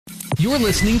You're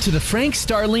listening to the Frank,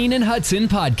 Starlene, and Hudson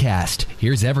podcast.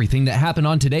 Here's everything that happened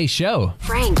on today's show.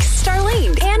 Frank,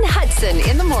 Starlene, and Hudson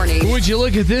in the morning. Would you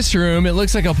look at this room? It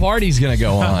looks like a party's going to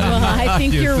go on. Well, I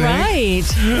think you're right.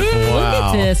 Wow. Look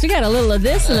at this. We got a little of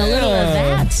this and a little of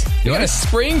that. You got a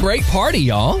spring break party,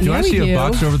 y'all. Do I see a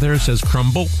box over there that says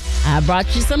crumble? I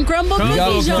brought you some crumble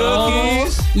cookies, y'all.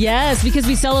 Yes, because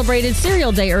we celebrated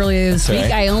Cereal Day earlier this week.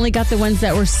 right. I only got the ones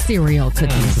that were cereal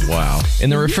cookies. Wow.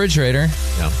 In the refrigerator,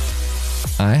 Yeah.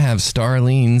 I have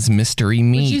Starlene's mystery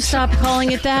meat. Would you stop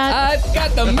calling it that? I've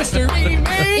got the mystery meat.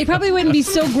 It probably wouldn't be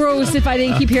so gross if I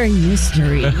didn't keep hearing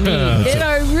mystery meat. And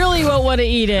I really won't want to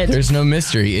eat it. There's no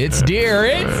mystery. It's deer.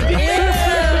 It's deer.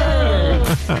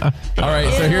 All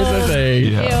right, so here's the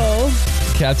thing. Yeah. Ew.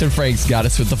 Captain Frank's got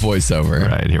us with the voiceover. All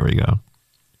right, here we go.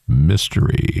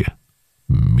 Mystery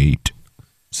meat.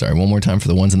 Sorry, one more time for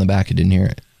the ones in the back who didn't hear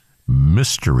it.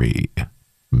 Mystery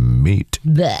meat.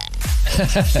 Blech.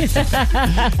 It's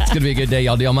going to be a good day,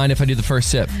 y'all. Do y'all mind if I do the first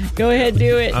sip? Go ahead,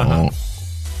 do it. Oh.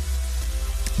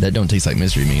 That don't taste like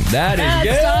mystery meat. That is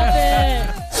good. Stop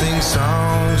it. Sing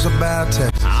songs about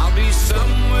Texas. I'll be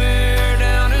somewhere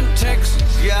down in Texas.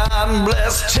 God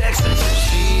bless Texas.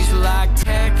 She's like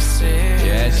Texas.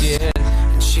 Yes, she is.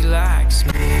 And she likes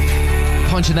me.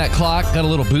 Punching that clock. Got a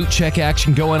little boot check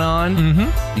action going on.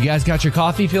 Mm-hmm. You guys got your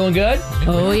coffee? Feeling good?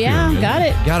 Oh, yeah. Got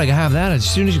it. Gotta have that. As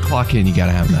soon as you clock in, you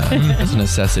gotta have that. It's a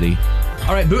necessity.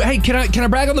 All right, boot. Hey, can I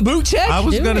brag on the boot check? I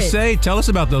was Do going to it. say, tell us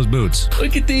about those boots.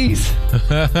 Look at these.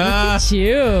 It's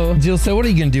you. Jill said, what are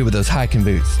you going to do with those hiking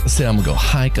boots? I said, I'm going to go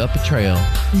hike up a trail.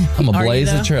 I'm going to Are you,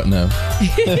 blaze a though? trail. No.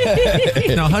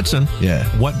 Now, Hudson, Yeah.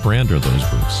 what brand are those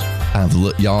boots? I've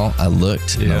looked, y'all. I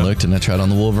looked and I Yeah. looked and I tried on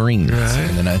the Wolverines. Right.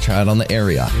 And then I tried on the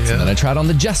Ariots. Yeah. And then I tried on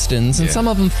the Justins. And some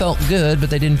of them felt good, but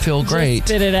they didn't feel great.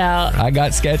 Spit it out. I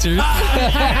got Skechers.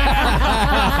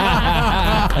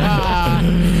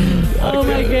 Oh,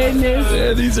 my goodness.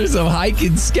 Yeah, these are some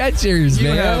hiking Skechers,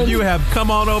 man. You have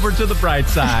come on over to the bright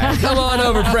side. Come on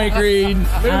over, Frank Reed. Move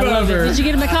I love it. over. Did you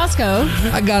get them at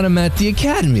Costco? I got them at the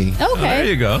Academy. There Okay.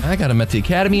 you go. I got them at the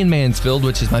Academy in Mansfield,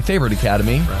 which is my favorite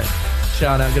academy. Right.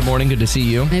 Shout out. Good morning. Good to see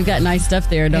you. They've got nice stuff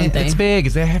there, don't they? It's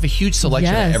big. They have a huge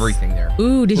selection Yes. of everything there.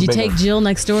 Ooh, did you big take ones. Jill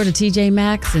next door to TJ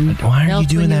Maxx? And Why are you Belts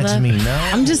doing when that to left? me? No.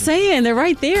 I'm just saying, they're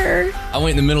right there. I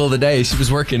went in the middle of the day. She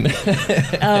was working.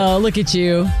 Oh, look at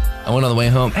you. I went on the way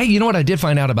home. Hey, you know what I did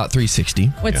find out about 360?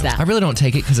 What's that? I really don't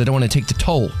take it because I don't want to take the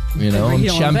toll. You know, You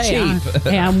don't I'm wanna pay, cheap. huh?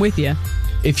 Hey, I'm with you.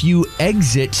 If you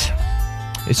exit,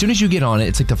 as soon as you get on it,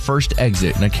 it's like the first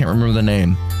exit, and I can't remember the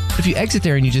name. If you exit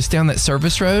there and you just stay on that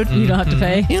service road, You don't have to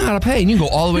pay. you know how to pay, and you can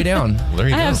go all the way down. Well, there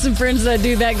you I go. have some friends that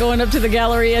do that going up to the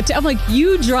Galleria. I'm like,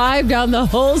 you drive down the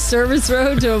whole service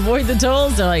road to avoid the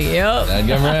tolls? They're like, yep. I'm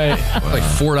right. Like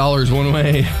 $4 one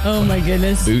way. Oh, my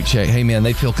goodness. Boot check. Hey man,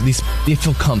 they feel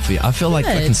comfy. I feel like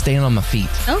I Good. can stand on my feet.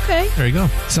 Okay. There you go.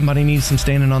 Somebody needs some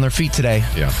standing on their feet today.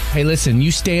 Yeah. Hey, listen,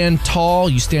 you stand tall,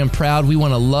 you stand proud. We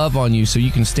want to love on you so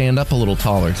you can stand up a little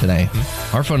taller today.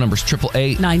 Our phone number is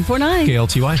 888 949.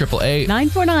 KLTY. 888.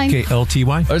 949.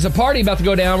 KLTY. There's a party about to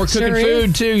go down. We're cooking Sure is.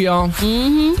 food too, y'all.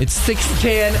 Mm-hmm. It's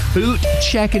 6:10. Boot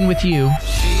checking with you.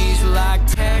 She's like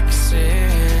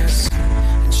Texas.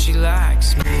 And she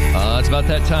likes me. It's about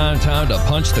that time to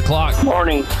punch the clock.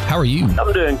 Morning. How are you?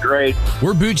 I'm doing great.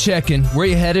 We're boot checking. Where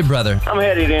you headed, brother? I'm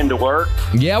headed into work.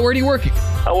 Yeah, where do you work?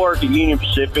 I work at Union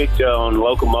Pacific on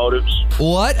locomotives.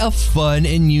 What a fun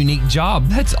and unique job.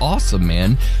 That's awesome,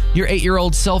 man. Your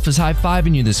 8-year-old self is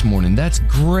high-fiving you this morning. That's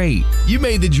great. You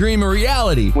made the dream a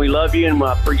reality. We love you and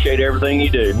I appreciate everything you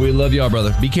do. We love y'all,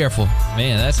 brother. Be careful.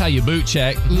 Man, that's how you boot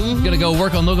check. You're going to go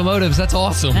work on locomotives. That's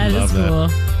awesome. That is cool.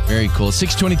 Very cool.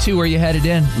 622, where you headed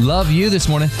in? Love you this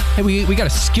morning. Hey, we got a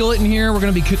skillet in here. We're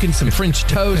going to be cooking some French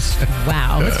toast.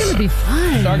 Wow. It's going to be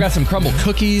fun. Star got some crumble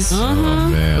cookies. Oh,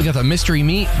 man. We got the mystery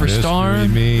meat for Star.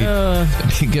 Mystery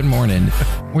meat. Good morning.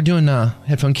 We're doing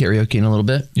headphone karaoke in a little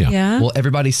bit. Yeah. Will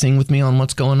everybody sing with me on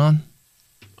what's going on?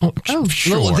 Oh, Oh.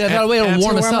 sure. That way it'll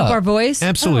warm us Warm up up. our voice?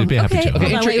 Absolutely, be happy okay. to.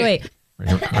 Hold on, Okay, wait.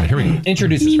 Right here we go.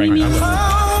 Introduce us, Frank.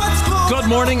 Good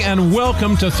morning and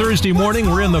welcome to Thursday morning.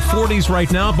 We're in the 40s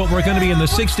right now, but we're going to be in the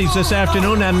 60s this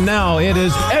afternoon. And now it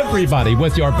is everybody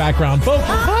with your background vocals.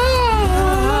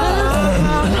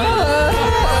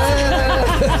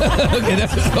 Okay,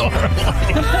 that was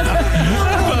horrible.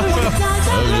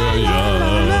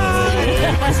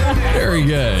 Very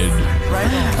good.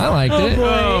 I liked it.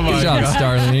 Good job,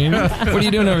 Starlene. What are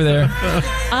you doing over there?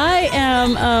 I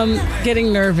am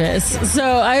getting nervous. So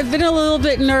I've been a little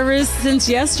bit nervous since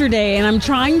yesterday, and I'm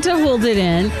trying to hold it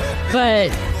in,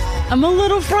 but I'm a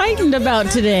little frightened about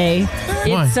today.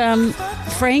 Why?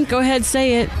 It's Frank, go ahead,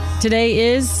 say it.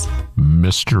 Today is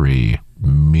Mystery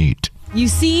meat.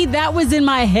 see, that was in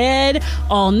my head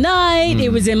all night.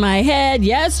 It was in my head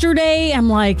yesterday. I'm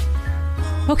like,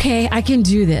 okay, I can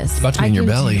do this. About to be in your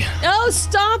belly. Oh,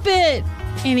 stop it.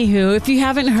 Anywho, if you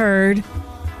haven't heard,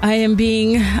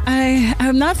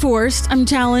 I'm not forced. I'm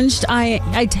challenged.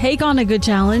 I take on a good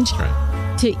challenge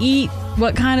to eat.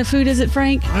 What kind of food is it,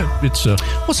 Frank? It's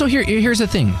Well, so here's the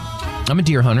thing. I'm a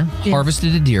deer hunter. Yeah.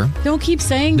 Harvested a deer. Don't keep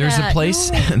saying There's that. a place.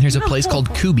 There's a place called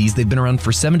Kubi's. They've been around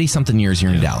for 70-something years here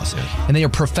in Dallas, and they are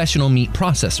professional meat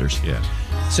processors. yeah.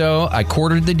 So I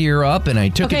quartered the deer up and I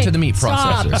took it to the meat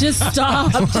processor. Just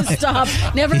stop. Just stop.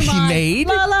 Never mind. He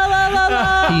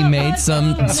He made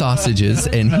some sausages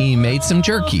and he made some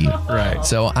jerky. Right.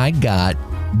 So I got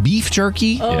beef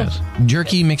jerky, Yes.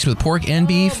 jerky mixed with pork and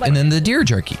beef, and then the deer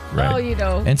jerky. Right. Oh, you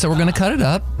know. And so we're going to cut it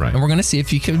up, Right. and we're going to see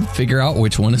if you can figure out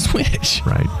which one is which.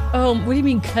 Right. Oh, what do you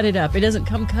mean cut it up? It doesn't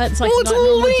come cut. It's like Well, it's a not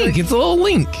little normal link. jerky. It's a little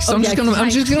link. So I'm just going to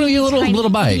give you a little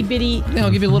bite. Itty bitty. Yeah,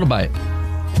 I'll give you a little bite.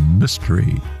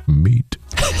 Mystery meat.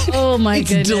 Oh my It's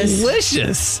goodness.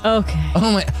 delicious. Okay.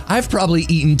 Oh my! I've probably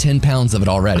eaten 10 pounds of it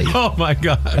already. Oh my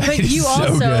God. But It's you so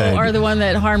also good. are the one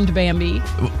that harmed Bambi.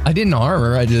 I didn't harm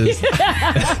her. I just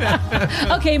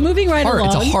Okay, moving right along.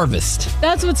 it's a harvest.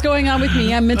 That's what's going on with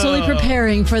me. I'm mentally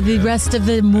preparing for the rest of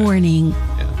the morning.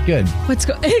 Good. What's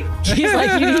going? He's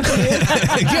like, you need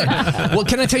to. Good. Well,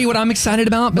 can I tell you what I'm excited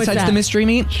about What's besides that? the mystery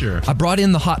meat? Sure. I brought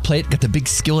in the hot plate. Got the big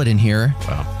skillet in here.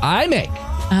 Wow. I make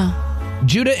Oh.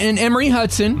 Judah and Emery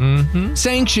Hudson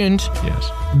sanctioned Yes.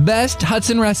 best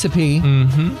Hudson recipe.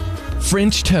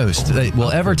 French toast that will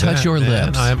ever touch your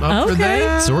lips. I'm up for Okay.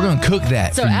 that. So we're going to cook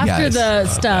that So for you after guys. the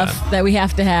stuff that we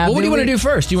have to have. Well, what do you want to we- do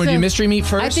first? Do you want to So, do mystery meat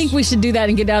first? I think we should do that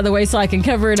and get out of the way so I can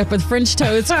cover it up with French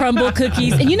toast, crumble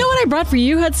cookies. And you know what I brought for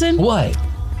you, Hudson? What?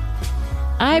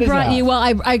 I is brought that? you, well,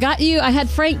 I got you, I had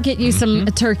Frank get you some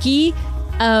turkey,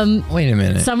 Wait a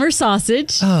minute. summer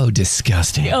sausage. Oh,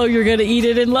 disgusting. Oh, you're going to eat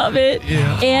it and love it.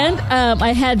 Yeah. And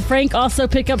I had Frank also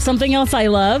pick up something else I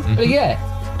love. Yeah.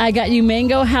 I got you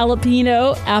mango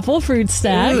jalapeno apple fruit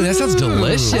stack. Ooh, that sounds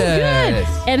delicious. Good.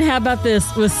 And how about this?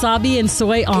 Wasabi and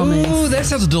soy almonds. Ooh, that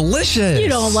sounds delicious. You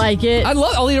don't like it.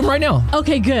 I'll eat them right now.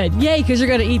 Okay, good. Yay, because you're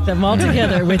going to eat them all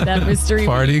together with that mystery.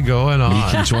 Party going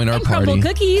on. Join our And crumble party.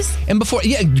 cookies. And before,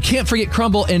 you can't forget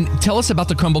crumble. And tell us about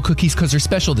the crumble cookies because they're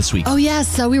special this week. Oh, yes.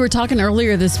 So we were talking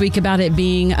earlier this week about it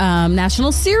being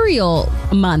National Cereal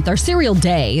Month or Cereal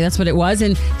Day. That's what it was.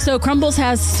 And so Crumbles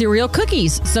has cereal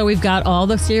cookies. So we've got all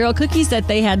the cereal cookies that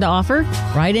they had to offer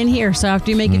right in here. So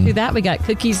after you make it through that, we got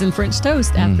cookies and French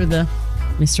toast after the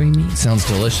mystery meat. Sounds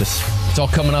delicious. It's all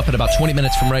coming up in about 20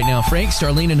 minutes from right now. Frank,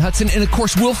 Starlene, and Hudson. And of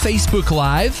course, we'll Facebook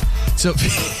Live. So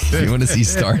if you want to see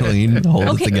Starlene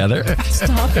hold it together,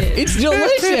 Stop it. it's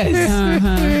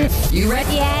delicious. You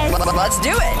ready? Yes. Let's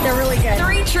do it. They're really good.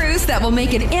 3 truths that will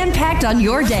make an impact on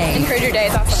your day. Improve your day.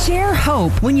 It's awesome. Share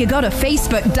hope when you go to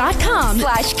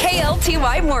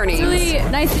Facebook.com/KLTY Mornings. Really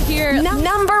nice to hear.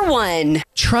 Number 1.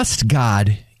 Trust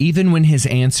God even when his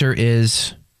answer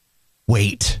is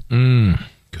wait.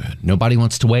 Good. Nobody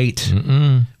wants to wait.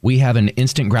 We have an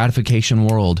instant gratification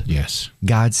world. Yes.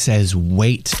 God says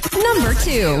wait. Number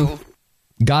 2.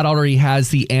 God already has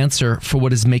the answer for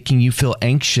what is making you feel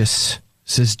anxious,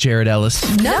 says Jared Ellis.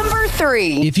 Number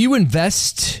 3. If you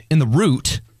invest in the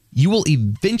root, you will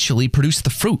eventually produce the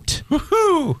fruit.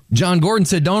 Woohoo! John Gordon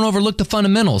said, don't overlook the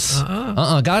fundamentals.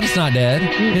 God is not dead.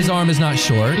 His arm is not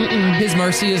short. His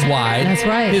mercy is wide. That's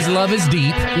right. His love is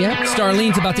deep. Yep.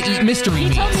 Starlene's about to eat mystery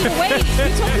meat. He told me to wait.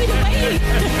 He told me to wait.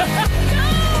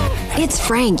 It's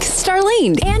Frank,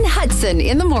 Starlene, and Hudson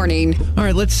in the morning. All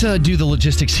right, let's do the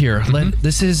logistics here.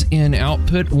 This is in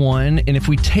output 1, and if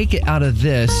we take it out of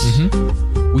this,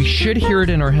 we should hear it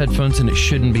in our headphones, and it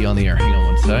shouldn't be on the air. Hang on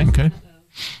one sec. Okay.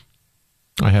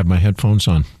 I have my headphones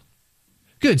on.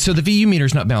 Good, so the VU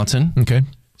meter's not bouncing, Okay.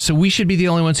 so we should be the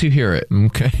only ones who hear it.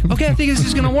 Okay. Okay, I think this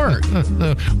is going to work.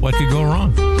 What could go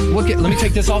wrong? Let me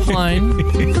take this offline.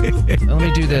 Let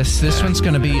me do this. This one's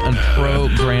going to be on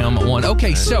program 1.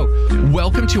 Okay, so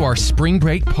welcome to our spring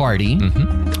break party.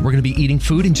 We're going to be eating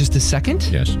food in just a second.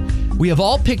 Yes. We have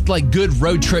all picked like good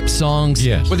road trip songs.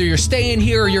 Yes. Whether you're staying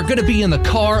here or you're going to be in the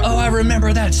car. Oh, I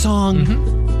remember that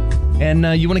song. And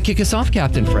you want to kick us off,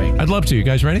 Captain Frank? I'd love to. You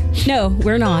guys ready? No,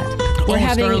 we're not. We're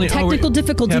having Starlene, technical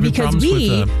difficulty having because problems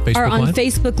we with, Facebook are on Live?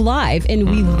 Facebook Live and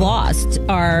we lost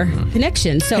our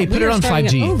connection. So Hey, put we it are on starting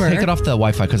 5G. over. Take it off the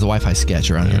Wi-Fi because the Wi-Fi sketch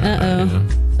around here.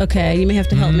 Okay, you may have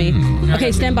to help me.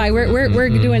 Okay, stand by. We're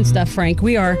doing stuff, Frank.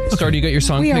 We are Star, do you got your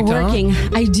song we are picked out? working.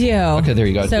 I do. Okay, there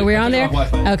you go. So we're on there.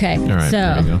 Okay. right, So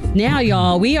there you go. now,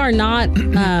 y'all, we are not.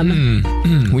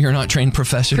 We are not trained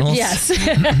professionals. Yes,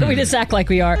 we just act like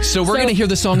we are. So we're going to hear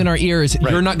the song in our ears.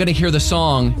 You're not going to hear the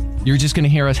song. You're just going to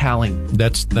hear us howling.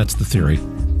 That's the theory.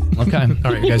 Okay.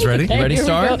 All right, you guys ready? Okay, Ready, here we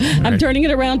Star? go. I'm turning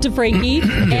it around to Frankie.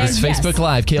 It's Facebook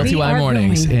Live, we KLTY are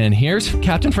Mornings. going. And here's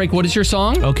Captain Frank. What is your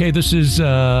song? Okay, this is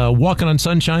Walking on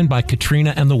Sunshine by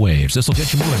Katrina and the Waves. This will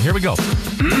get you moving. Here we go.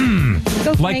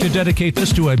 Go, Like to Frank. dedicate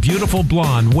this to a beautiful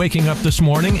blonde waking up this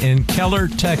morning in Keller,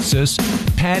 Texas,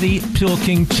 Patty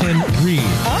Pilkington Reed.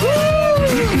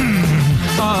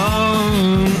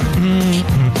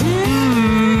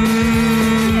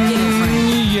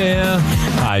 Yeah.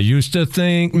 I used to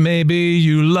think maybe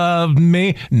you loved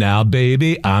me. Now,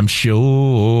 baby, I'm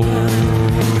sure.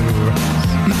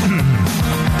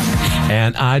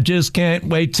 And I just can't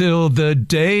wait till the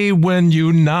day when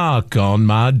you knock on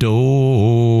my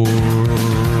door.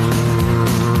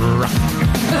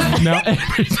 Now,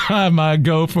 every time I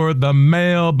go for the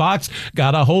mailbox,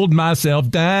 gotta hold myself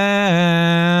down.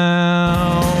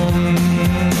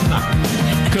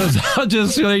 'Cause I'll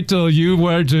just wait till you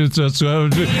were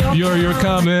you're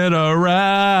coming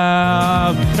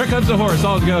around. Here comes the horse.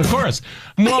 All together. Chorus.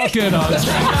 I'm walking on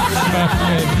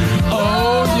sunshine.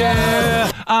 Oh, yeah.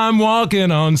 I'm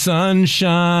walking on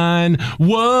sunshine.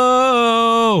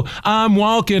 Whoa. I'm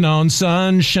walking on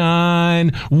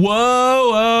sunshine.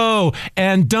 Whoa.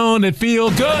 And don't it feel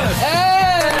good?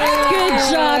 Good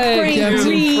job, Frank Captain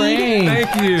Reed. Frank.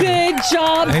 Thank you. Good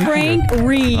job, Frank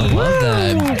Reed. I love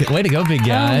that. Way to go, big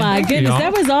guy. Oh, my goodness. y'all.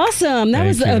 That was awesome. That Thank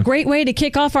was you. a great way to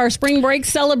kick off our spring break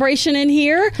celebration in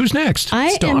here. Who's next? I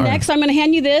Star. am next. I'm going to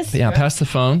hand you this. Yeah, pass the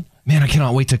phone. Man, I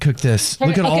cannot wait to cook this.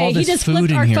 Look at all he this just food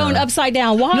flipped in our here. phone upside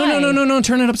down. Why? No.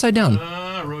 Turn it upside down.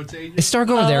 Star,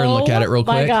 go over there and look at it real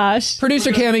quick. Oh, my gosh.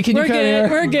 Producer Cammie, can We're you come good. here?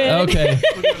 We're good. Okay.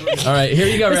 All right, here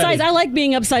you go. Besides, Ready? I like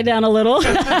being upside down a little.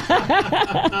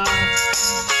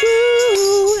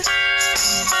 Woo.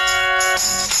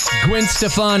 Gwen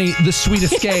Stefani, The Sweet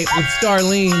Escape with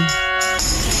Starlene.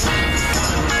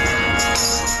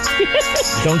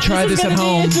 Don't try this at Gonna be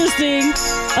home. interesting.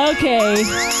 Okay.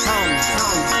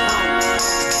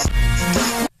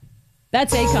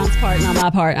 That's Akon's part, not my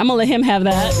part. I'm going to let him have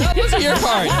that. This is your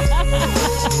part.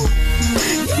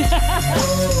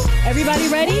 Everybody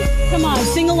ready? Come on,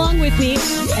 sing along with me.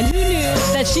 And who knew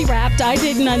that she rapped? I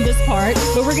didn't on this part,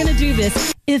 but we're going to do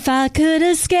this. If I could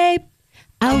escape,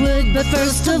 I would, but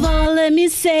first of all, let me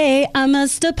say I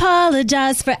must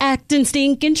apologize for acting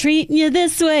stinking, treating you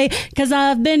this way. 'Cause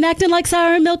I've been acting like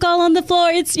sour milk all on the floor.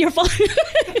 It's your fault.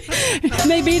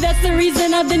 Maybe that's the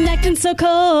reason I've been acting so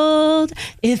cold.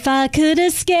 If I could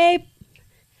escape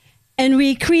and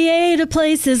recreate a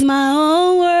place as my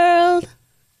own world,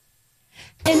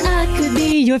 and I could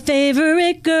be your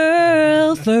favorite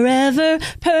girl forever,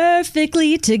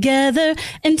 perfectly together.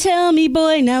 And tell me,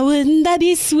 boy, now wouldn't that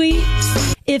be sweet?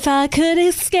 If I could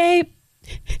escape.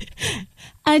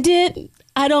 I don't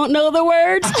know the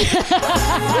words.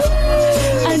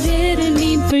 I didn't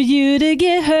mean for you to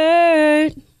get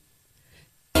hurt.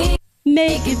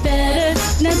 Make it better.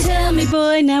 Now tell me,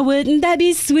 boy, now wouldn't that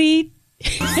be sweet?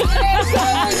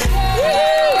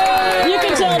 You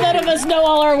can tell none of us know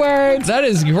all our words. That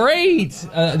is great.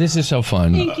 This is so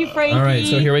fun. Thank you, Frankie. All right,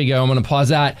 so here we go. I'm going to pause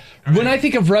that. When I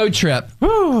think of road trip,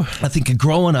 I think of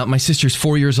growing up. My sister's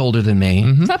 4 years older than me.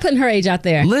 Stop putting her age out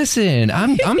there. Listen,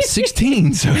 I'm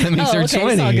 16, so that means they're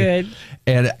 20. It's all good.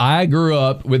 And I grew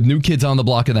up with New Kids on the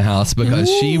Block in the house because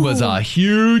she was a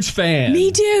huge fan.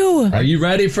 Me too. Are you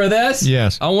ready for this?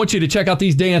 Yes. I want you to check out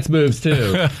these dance moves, too.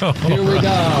 Here we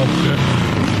go.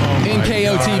 In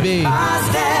KOTB.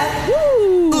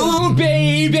 Ooh,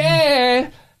 baby. Gotta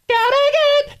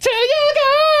get to you,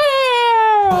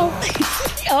 girl.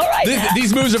 All right.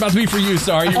 These moves are about to be for you,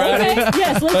 Star. You ready? Okay.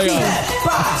 Yes, let's see.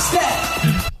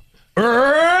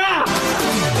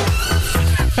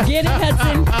 Get it,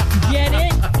 Hudson. Get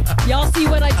it. Y'all see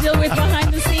what I deal with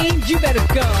behind the scenes? You better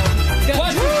go.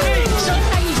 Watch me. Show them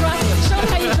how you drop it. Show them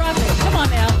how you drop it. Come on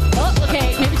now. Oh,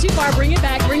 okay. Maybe too far. Bring it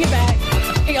back. Bring it back.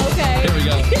 Okay. Here we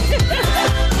go.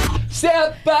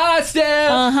 Step by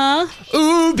step. Uh-huh.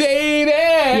 Ooh, baby.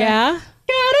 Yeah.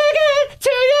 Gotta get to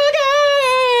you,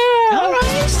 girl. All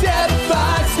right. Step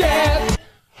by step.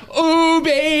 Ooh,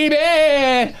 baby.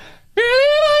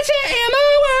 Really want you in my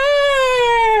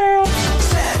world.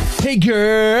 Hey,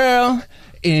 girl,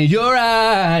 in your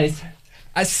eyes,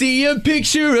 I see a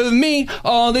picture of me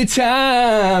all the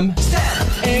time.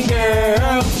 And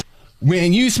girl,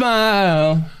 when you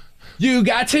smile, you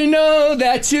got to know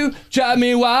that you drive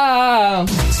me wild.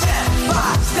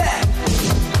 That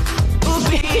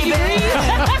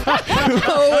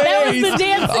was the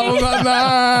dancing. Oh, my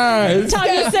mind.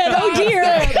 Tanya said, oh, dear.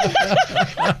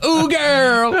 Ooh,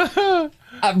 girl,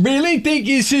 I really think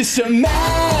it's just a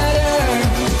matter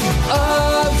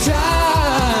of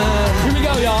time. Here we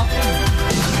go, y'all.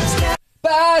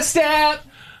 step.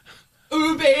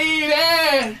 Ooh,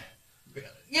 baby.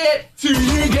 Get to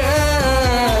you,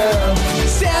 girl.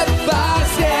 Step by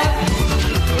step.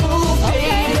 Ooh,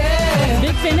 baby.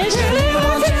 Big finish.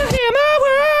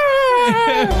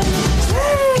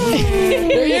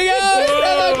 There you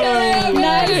go. Okay.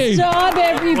 Nice job,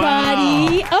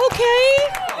 everybody. Okay.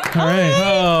 All right.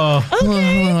 Oh.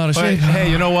 Wait, hey,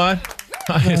 you know what?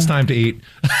 It's time to eat.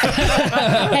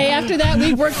 Hey, after that,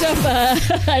 we worked up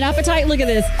an appetite. Look at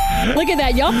this. Look at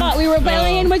that. Y'all thought we were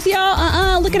playing with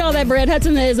y'all? Look at all that bread.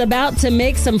 Hudson is about to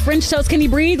make some French toast. Can he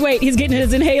breathe? Wait, he's getting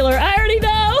his inhaler. I already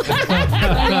know.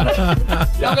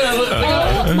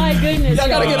 Oh, my goodness. Y'all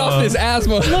gotta get off this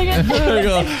asthma. Look at There we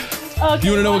go. Okay,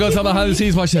 You want to know what goes on behind the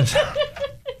scenes? Watch this.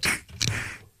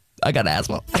 I got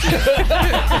asthma.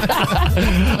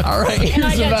 All right. And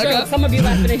I got jokes. Some of you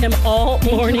laughing at him all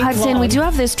morning Hudson, long. we do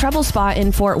have this trouble spot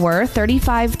in Fort Worth,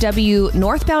 35W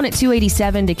northbound at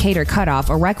 287 Decatur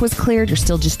cutoff. A wreck was cleared. You're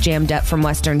still just jammed up from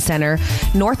Western Center.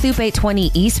 North Loop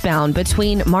 820 eastbound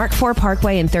between Mark IV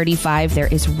Parkway and 35. There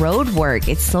is road work.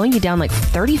 It's slowing you down like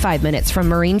 35 minutes from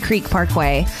Marine Creek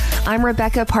Parkway. I'm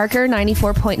Rebecca Parker,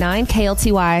 94.9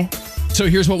 KLTY. So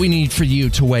here's what we need for you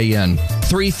to weigh in.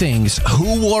 3 things.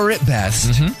 Who wore it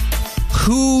best?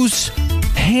 Whose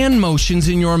hand motions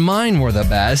in your mind were the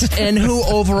best? And who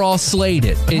overall slayed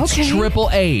it? It's Okay.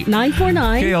 888.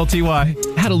 949.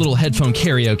 KLTY. Had a little headphone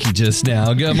karaoke just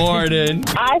now. Good morning.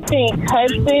 I think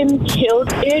Hudson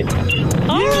killed it.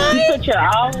 You put your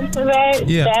all into that.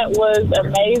 Yeah. That was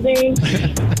amazing.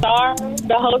 Star,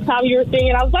 the whole time you were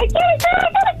singing, I was like, get it, get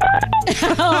it, get it, get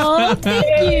it. Oh, thank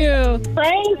you.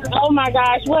 Frank, oh my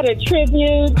gosh, what a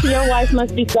tribute. Your wife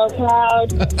must be so proud.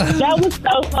 That was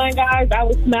so fun, guys. I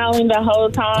was smiling the whole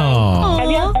time. Aw. Have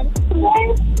you ever done this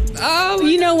before? Oh,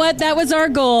 you know what? That was our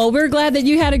goal. We're glad that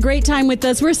you had a great time with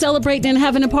us. We're celebrating and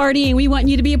having a party, and we want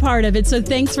you to be a part of it. So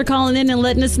thanks for calling in and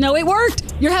letting us know it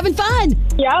worked. You're having fun.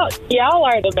 Y'all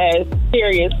are the best.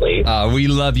 Seriously. We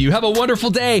love you. Have a wonderful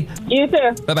day. You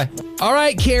too. Bye-bye. All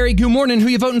right, Carrie, good morning. Who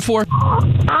you voting for?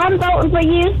 I'm voting for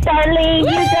you, Starling.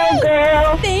 You go,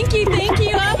 girl. Thank you.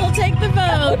 I will take the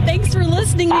vote. Thanks for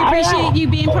listening. We appreciate you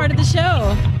being part of the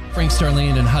show. Frank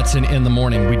Starland and Hudson in the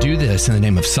morning. We do this in the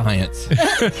name of science.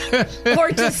 Or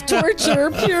just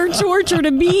torture, pure torture to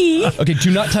be. Okay,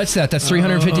 do not touch that. That's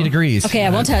 350 degrees. Okay, I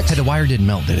won't touch. Hey, the wire didn't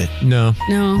melt, did it? No.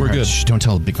 No. We're good. Shh, don't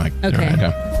tell Big Mike.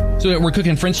 Okay. So we're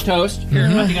cooking French toast. Here,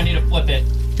 I think I need to flip it.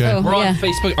 Okay. Oh, We're on yeah.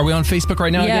 Facebook. Are we on Facebook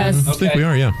right now Yes. again? I think we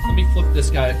are, yeah. Let me flip this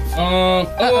guy.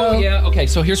 Oh, yeah. Okay,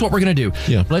 so here's what we're going to do.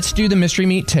 Yeah. Let's do the mystery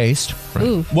meat taste.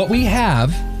 Ooh. What we have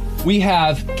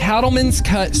Cattleman's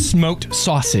Cut smoked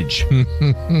sausage.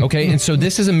 Okay, and so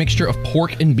this is a mixture of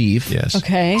pork and beef. Yes.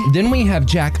 Okay. Then we have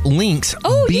Jack Link's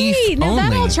Oh, beef yay. Now only.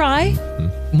 that I'll try.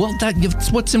 Well,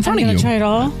 that's what's in front I'm of going you. to try it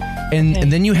all.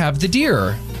 And then you have the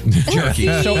deer jerky.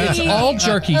 So it's all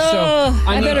jerky. So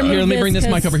I better move here. Let me bring this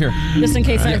mic 'cause over here. Just in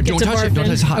case I get Don't to touch it. Don't touch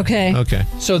it. It's hot. Okay. Okay.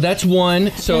 So that's one.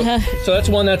 So that's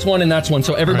one. That's one. And that's one.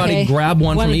 So everybody Okay. grab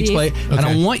one One from of each these. plate, and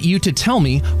I Okay. want you to tell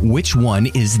me which one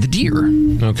is the deer.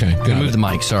 Okay. Got Move it. the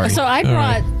mic. Sorry. So I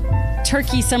brought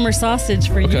turkey summer sausage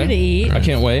for you to eat. I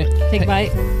can't wait. Take a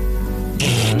bite.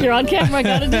 You're on camera.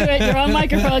 Gotta do it. You're on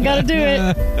microphone. Gotta do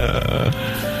it.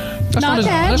 That's not as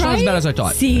bad right? as I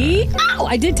thought. See? Ow!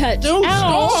 I did touch. Don't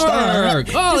Ow! start.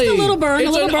 Just a little burn. It's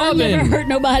A little an burn never oven. hurt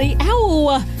nobody.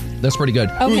 Ow! That's pretty good.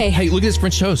 Okay. Hey, look at this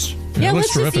French toast. Yeah, It let's looks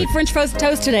just terrific. eat French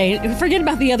toast today. Forget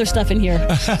about the other stuff in here.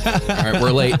 All right,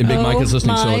 we're late, and Big Mike is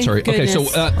listening, so my it's all right. Okay, so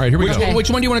goodness. all right, here we go. Okay. Which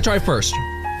one do you want to try first?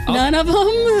 None of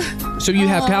them. So you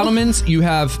have Cattleman's, you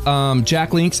have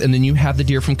Jack Link's, and then you have the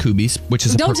deer from Kubi's, which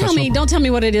is a Don't tell me. Don't tell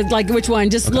me what it is. Like which one?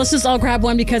 Just let's just all grab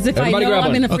one because if Everybody I know, grab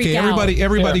I'm one. gonna freak Okay, out.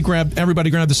 everybody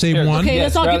grab the same one. Okay,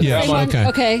 let's all grab get the it. same Yeah, one. okay.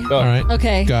 Okay. Go. All right.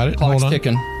 Okay. Got it. Clock's Hold on.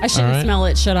 ticking. I shouldn't All right. smell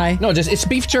it, should I? No, it's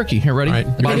beef jerky. Here, ready? All right.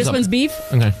 Okay, Bottoms this up. one's beef.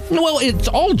 Okay. No, well, it's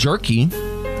all jerky.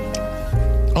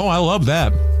 Oh, I love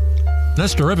that.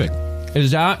 That's terrific.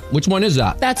 Is that? Which one is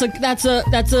that? That's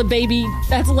a baby.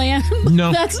 That's lamb.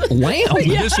 No. That's Lamb.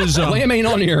 Yeah. This is Lamb ain't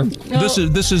on here. this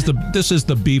is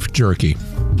the beef jerky.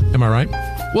 Am I right?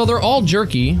 Well, they're all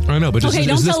jerky. I know, but Okay,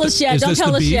 don't tell us yet. Don't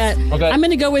tell us yet. Okay. I'm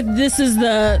going to go with this is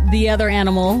the other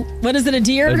animal. What is it? A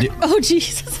deer? A de- Oh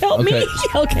Jesus, help me.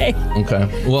 Okay.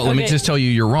 Okay. Well, let me Okay. just tell you,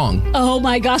 you're wrong. Oh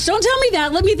my gosh! Don't tell me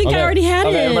that. Let me think I already had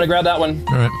Okay, it. everybody grab that one.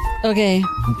 All right. Okay.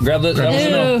 Grab the. Grab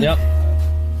Ew. Yep.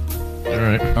 All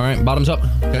right. All right. Bottoms up.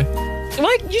 Okay.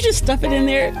 Why you just stuff it in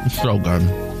there? So good.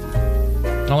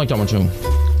 I like that one too.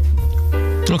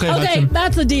 Okay. Okay,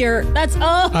 that's a deer. That's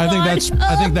I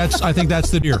think that's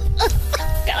the deer. God,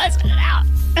 let's put it out.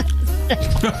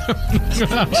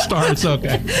 Star, it's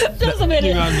okay. Just a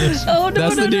minute. Oh, no,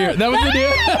 That's no, the deer. no. That was the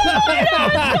deer.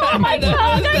 Oh, my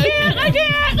tongue. I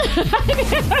can't.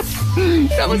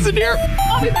 That was the deer.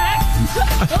 I'll be back.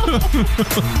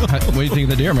 What do you think of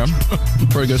the deer, man?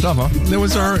 Pretty good stuff, huh? It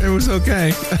was okay.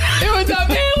 It was a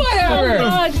man, whatever. Oh,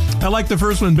 God. I like the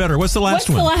first one better. What's the last What's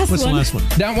one? the last What's one? the last one?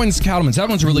 That one's cattleman's. That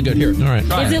one's really good. Here. All right.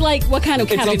 Is it like, what kind of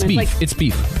cattle? It's beef. Like, It's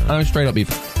beef. Straight up beef.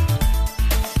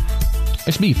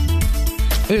 It's beef.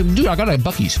 Hey, dude, I got it at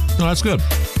Buc-ee's. No, that's good.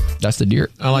 That's the deer.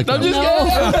 I like that.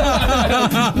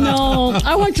 no,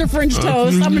 I want your French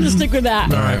toast. I'm going to stick with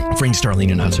that. All right. Frank,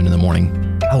 Starlene, and Hudson in the morning.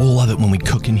 I love it when we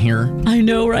cook in here. I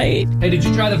know, right? Hey, did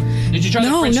you try the French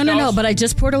toast? No, but I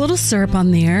just poured a little syrup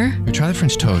on there. Try the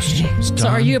French toast. So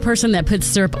are you a person that puts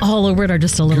syrup all over it or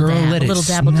just a little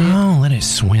dabble do? No, let it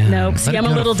swim. Nope. See, I'm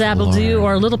a little dabble do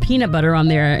or a little peanut butter on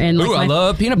there. And Ooh, I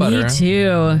love peanut butter. Me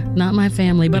too. Not my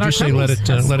family, but Did our you say let it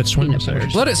swim? peanut butter.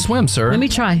 Let it swim, sir. Let me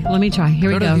try.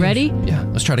 Here we go. Ready? Yeah,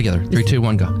 let's try together. 3, 2,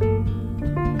 1, go.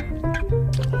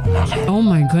 Oh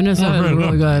my goodness, that was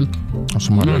really good. That's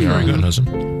some more butter. Very good, Hudson.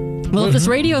 Well, if this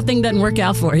radio thing doesn't work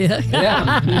out for you.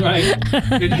 Yeah, right.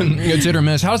 It's hit or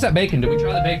miss. How's that bacon? Did we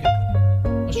try the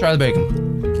bacon? Let's try the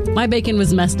bacon. My bacon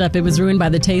was messed up. It was ruined by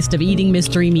the taste of eating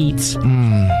mystery meats.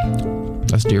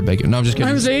 That's deer bacon. No, I'm just kidding.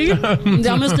 I'm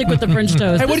going to stick with the French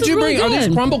toast. Hey, what did you bring? Are these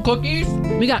crumble cookies?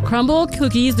 We got crumble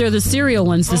cookies. They're the cereal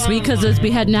ones this week because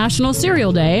we had National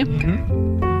Cereal Day.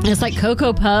 It's like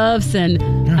Cocoa Puffs and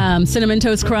Cinnamon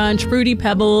Toast Crunch, Fruity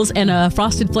Pebbles, and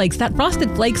Frosted Flakes. That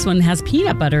Frosted Flakes one has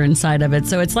peanut butter inside of it.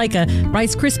 So it's like a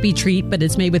Rice Krispie treat, but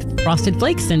it's made with Frosted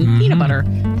Flakes and peanut butter.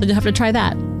 So you have to try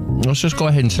that. Let's just go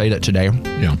ahead and say that today.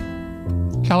 Yeah.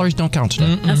 Calories don't count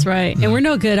today. That's right. And we're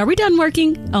no good. Are we done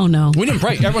working? Oh, no. We didn't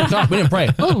pray. Everyone thought we didn't pray.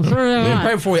 Oh, sure. We didn't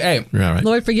pray before we ate. Yeah, right.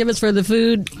 Lord, forgive us for the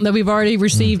food that we've already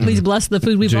received. Please bless the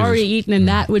food we've already eaten and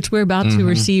that which we're about to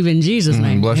receive in Jesus'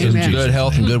 name. Bless us in good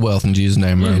health and good wealth in Jesus'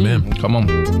 name. Amen. Come on.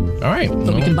 All right.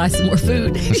 So we can buy some more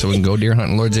food. So we can go deer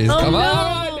hunting, Lord Jesus. Come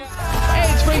on.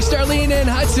 Hey, it's Frank, Starlene, and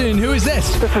Hudson. Who is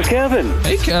this? This is Kevin.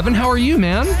 Hey, Kevin. How are you,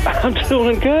 man? I'm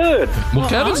doing good. Well,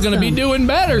 Kevin's going to be doing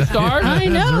better, Star. I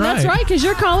know, that's right, because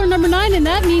you're caller number 9, and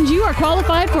that means you are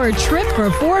qualified for a trip for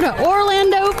 4 to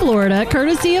Orlando, Florida,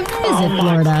 courtesy of Visit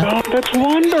Florida. Oh, that's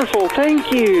wonderful.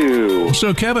 Thank you.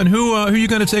 So, Kevin, who are you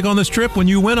going to take on this trip when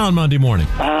you win on Monday morning?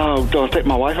 I'll take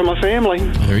my wife and my family.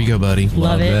 There you go, buddy.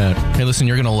 Love it. that. Hey, listen,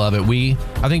 you're going to love it.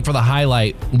 I think for the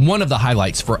highlight, one of the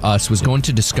highlights for us was going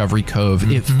to Discovery Cove.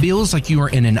 It feels like you are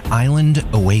in an island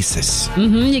oasis.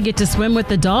 You get to swim with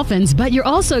the dolphins, but you're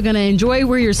also going to enjoy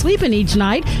where you're sleeping each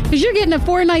night because you're getting a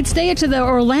 4-night stay at the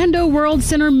Orlando World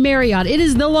Center Marriott. It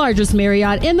is the largest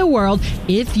Marriott in the world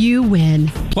if you win.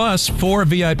 Plus, 4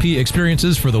 VIP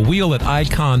experiences for the wheel at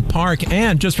Icon Park.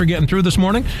 And just for getting through this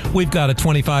morning, we've got a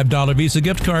 $25 Visa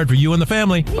gift card for you and the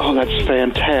family. Oh, that's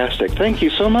fantastic. Thank you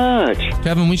so much.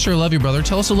 Kevin, we sure love you, brother.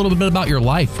 Tell us a little bit about your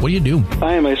life. What do you do?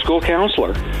 I am a school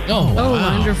counselor. Oh, Oh,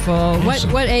 wow. wonderful.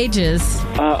 Awesome. What ages?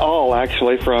 All,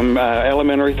 actually, from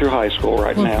elementary through high school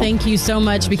right Well, now. thank you so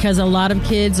much because a lot of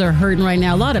kids are hurting right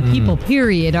now. A lot of people,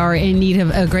 period, are in need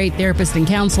of a great therapist and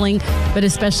counseling, but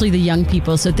especially the young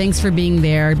people. So thanks for being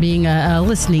there, being a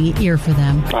listening ear for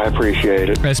them. I appreciate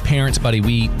it. As parents, buddy,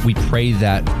 we pray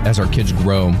that as our kids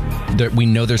grow, that we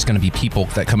know there's going to be people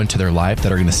that come into their life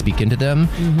that are going to speak into them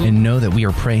and know that we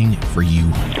are praying for you.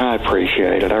 I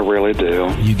appreciate it. I really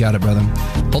do. You got it, brother.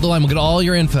 Hold the line. We'll get all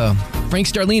your info. Frank,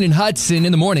 Starlene, and Hudson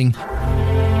in the morning.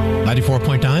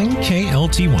 94.9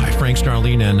 KLTY. Frank,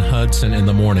 Starlene, and Hudson in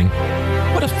the morning.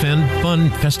 What a fun,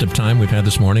 festive time we've had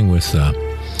this morning with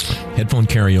headphone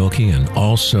karaoke, and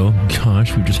also,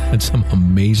 gosh, we just had some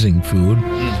amazing food.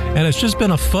 And it's just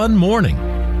been a fun morning.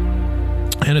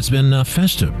 And it's been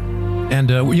festive. And,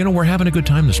 we're having a good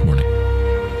time this morning.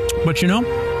 But,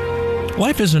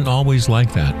 life isn't always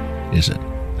like that, is it?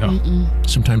 No.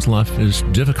 Sometimes life is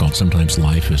difficult. Sometimes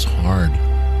life is hard.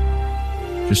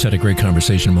 Just had a great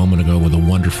conversation a moment ago with a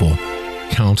wonderful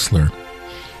counselor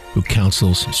who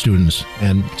counsels students.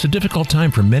 And it's a difficult time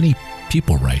for many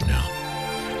people right now.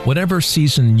 Whatever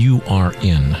season you are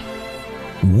in,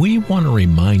 we want to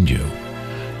remind you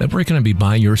that we're going to be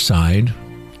by your side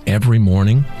every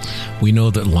morning. We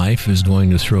know that life is going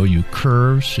to throw you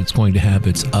curves. It's going to have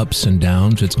its ups and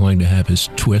downs. It's going to have its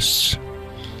twists.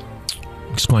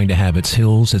 It's going to have its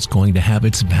hills. It's going to have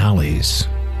its valleys.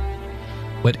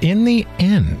 But in the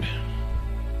end,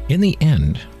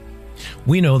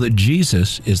 we know that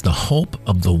Jesus is the hope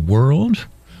of the world.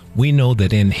 We know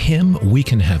that in him we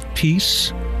can have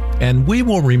peace. And we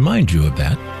will remind you of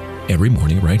that every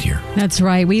morning right here. That's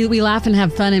right. We laugh and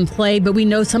have fun and play, but we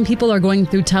know some people are going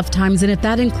through tough times. And if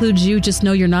that includes you, just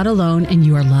know you're not alone and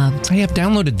you are loved. I have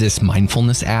downloaded this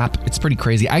mindfulness app. It's pretty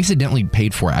crazy. I accidentally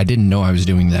paid for it. I didn't know I was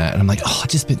doing that. And I'm like, I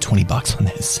just spent $20 on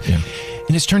this. Yeah.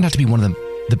 And it's turned out to be one of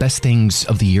the best things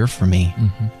of the year for me.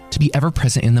 To be ever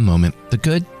present in the moment, the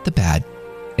good, the bad.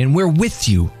 And we're with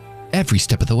you every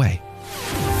step of the way.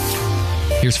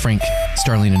 Here's Frank,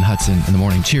 Starlene, and Hudson in the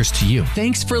morning. Cheers to you.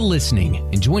 Thanks for listening.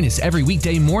 And join us every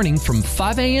weekday morning from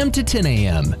 5 a.m. to 10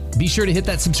 a.m. Be sure to hit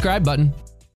that subscribe button.